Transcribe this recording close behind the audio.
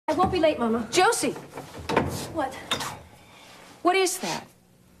Won't be late, Mama. Josie! What? What is that?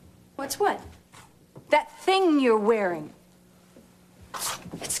 What's what? That thing you're wearing.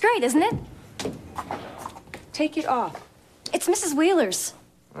 It's great, isn't it? Take it off. It's Mrs. Wheeler's.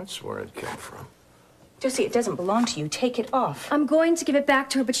 That's where it came from. Josie, it doesn't belong to you. Take it off. I'm going to give it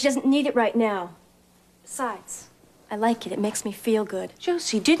back to her, but she doesn't need it right now. Besides, I like it. It makes me feel good.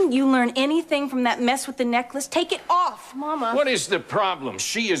 Josie, didn't you learn anything from that mess with the necklace? Take it off. Mama. What is the problem?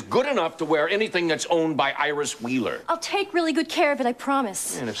 She is good enough to wear anything that's owned by Iris Wheeler. I'll take really good care of it, I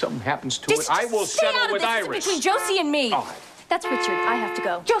promise. And if something happens to it, I will stay out settle of with this. Iris. It's between Josie and me. All right. That's Richard. I have to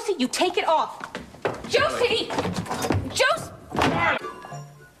go. Josie, you take it off. Josie!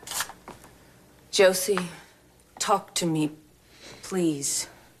 Josie, talk to me, please.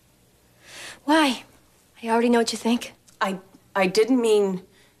 Why? I already know what you think. I didn't mean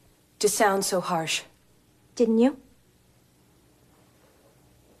to sound so harsh. Didn't you?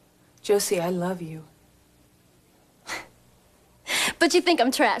 Josie, I love you. But you think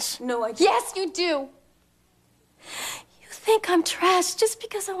I'm trash. No, I don't. Yes, you do. You think I'm trash just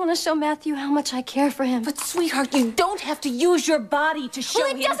because I want to show Matthew how much I care for him. But, sweetheart, you don't have to use your body to show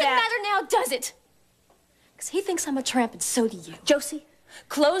him that. Well, it doesn't matter now, does it? Because he thinks I'm a tramp, and so do you. Josie,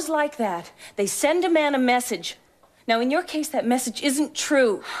 clothes like that, they send a man a message. Now, in your case, that message isn't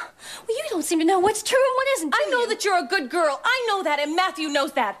true. Well, you don't seem to know what's true and what isn't, do I know you? that you're a good girl. I know that, and Matthew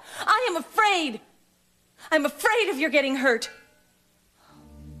knows that. I am afraid. I'm afraid of your getting hurt.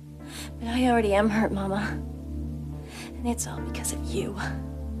 But I already am hurt, Mama. And it's all because of you.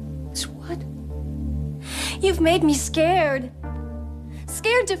 So what? You've made me scared.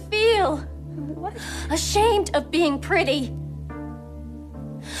 Scared to feel. What? Ashamed of being pretty.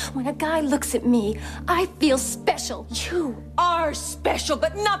 When a guy looks at me, I feel special. You are special,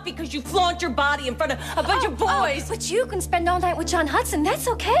 but not because you flaunt your body in front of a bunch of boys. But you can spend all night with John Hudson. That's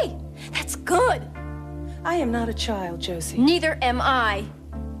okay. That's good. I am not a child, Josie. Neither am I.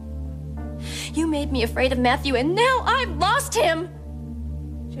 You made me afraid of Matthew, and now I've lost him.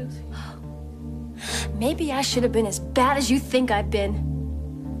 Josie. Maybe I should have been as bad as you think I've been.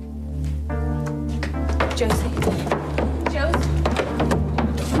 Josie. Josie.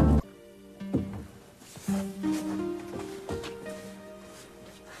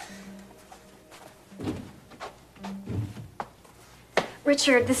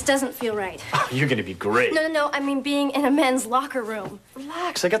 Richard, this doesn't feel right. You're gonna be great. No. I mean being in a men's locker room.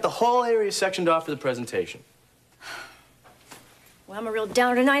 Relax, I got the whole area sectioned off for the presentation. Well, I'm a real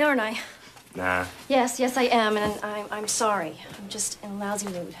downer tonight, aren't I? Nah. Yes, I am, and I'm sorry. I'm just in a lousy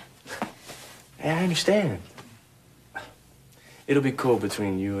mood. Hey, I understand. It'll be cool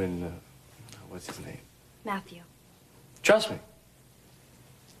between you and, what's his name? Matthew. Trust me.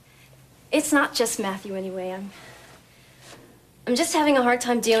 It's not just Matthew anyway. I'm just having a hard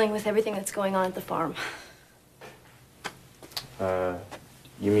time dealing with everything that's going on at the farm.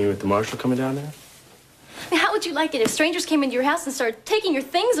 You mean with the marshal coming down there? I mean, how would you like it if strangers came into your house and started taking your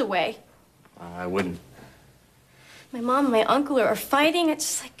things away? I wouldn't. My mom and my uncle are fighting. It's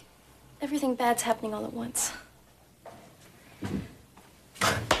just like everything bad's happening all at once.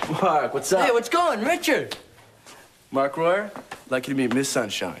 Mark, what's up? Hey, what's going, Richard? Mark Royer, I'd like you to meet Miss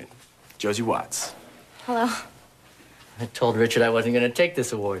Sunshine, Josie Watts. Hello. I told Richard I wasn't going to take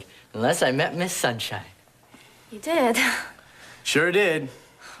this award unless I met Miss Sunshine. You did. Sure did.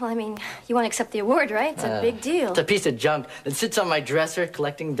 Well, I mean, you want to accept the award, right? It's a big deal. It's a piece of junk that sits on my dresser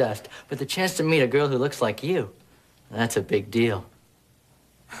collecting dust. But the chance to meet a girl who looks like you, that's a big deal.